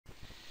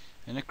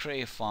I'm going to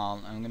create a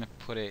file and I'm going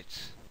to put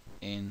it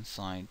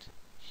inside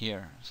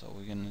here. So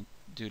we're going to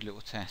do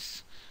little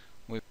tests.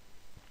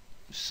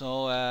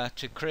 So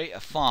to create a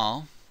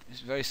file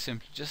is very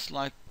simple, just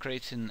like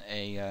creating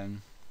a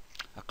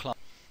class.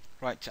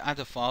 Right, to add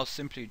a file,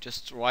 simply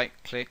just right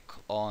click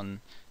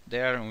on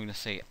there and we're going to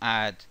say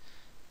add,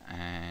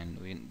 and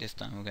this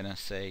time we're going to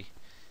say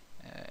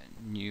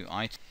new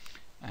item,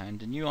 and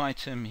the new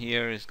item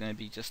here is going to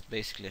be just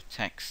basically a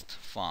text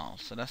file.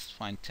 So let's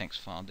find text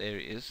file. There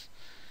it is.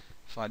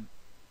 If I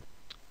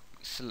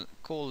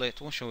call it,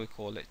 what shall we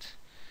call it?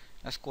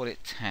 Let's call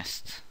it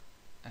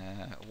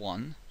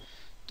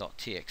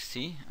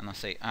test1.txt, and I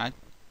say add.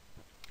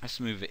 Let's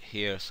move it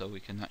here so we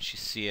can actually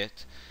see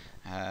it.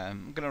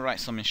 I'm going to write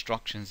some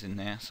instructions in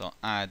there. So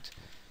add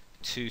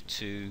 2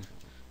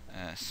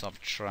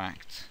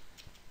 subtract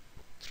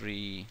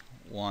 3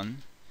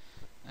 1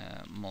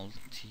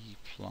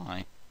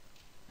 multiply,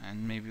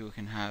 and maybe we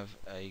can have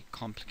a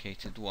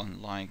complicated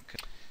one like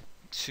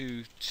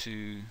 2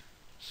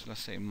 so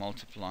let's say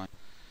multiply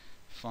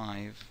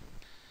 5.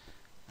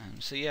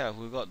 So yeah,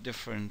 we've got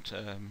different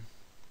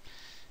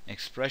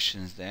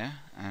expressions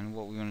there, and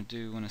what we're going to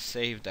do, we're going to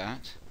save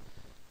that.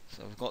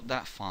 So we've got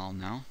that file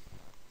now,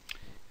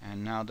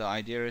 and now the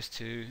idea is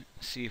to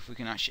see if we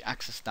can actually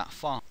access that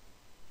file.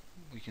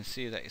 We can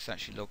see that it's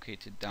actually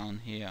located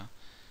down here.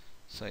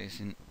 So it's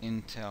in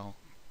Intel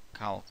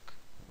Calc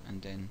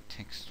and then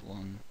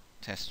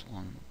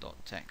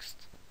test1.txt.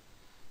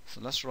 So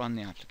let's run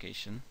the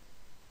application.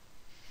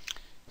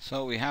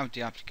 So we have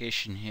the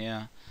application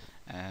here.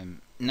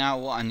 Now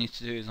what I need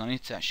to do is I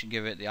need to actually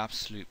give it the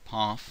absolute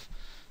path.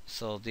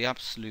 So the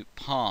absolute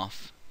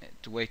path,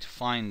 the way to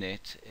find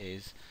it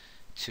is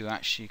to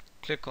actually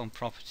click on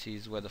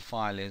properties where the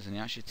file is, and it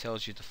actually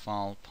tells you the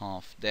file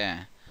path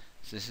there.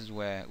 So this is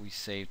where we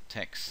save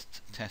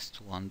text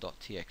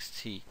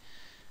test1.txt.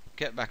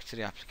 Get back to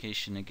the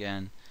application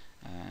again,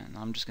 and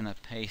I'm just going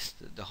to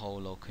paste the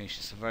whole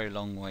location. It's a very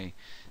long way.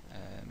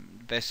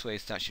 The best way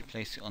is to actually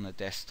place it on a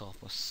desktop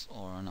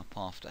or on a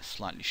path that's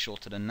slightly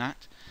shorter than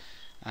that.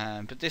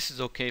 But this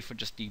is okay for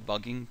just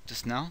debugging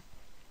just now.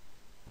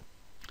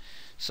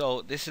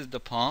 So this is the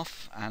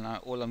path, and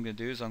all I'm going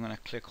to do is I'm going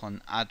to click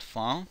on add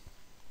file.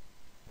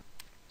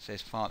 It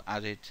says file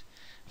added.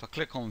 If I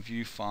click on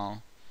view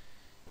file,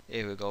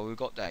 here we go, we've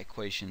got that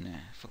equation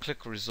there. If I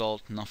click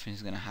result,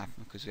 nothing's going to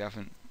happen because we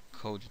haven't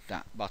coded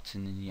that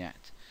button in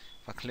yet.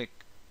 If I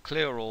click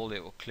clear all,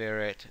 it will clear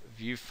it.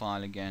 View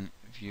file again,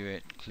 view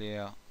it,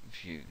 clear,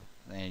 view.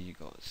 There you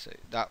go. So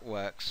that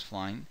works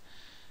fine.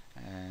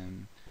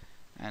 And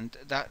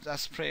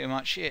that's pretty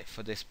much it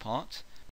for this part.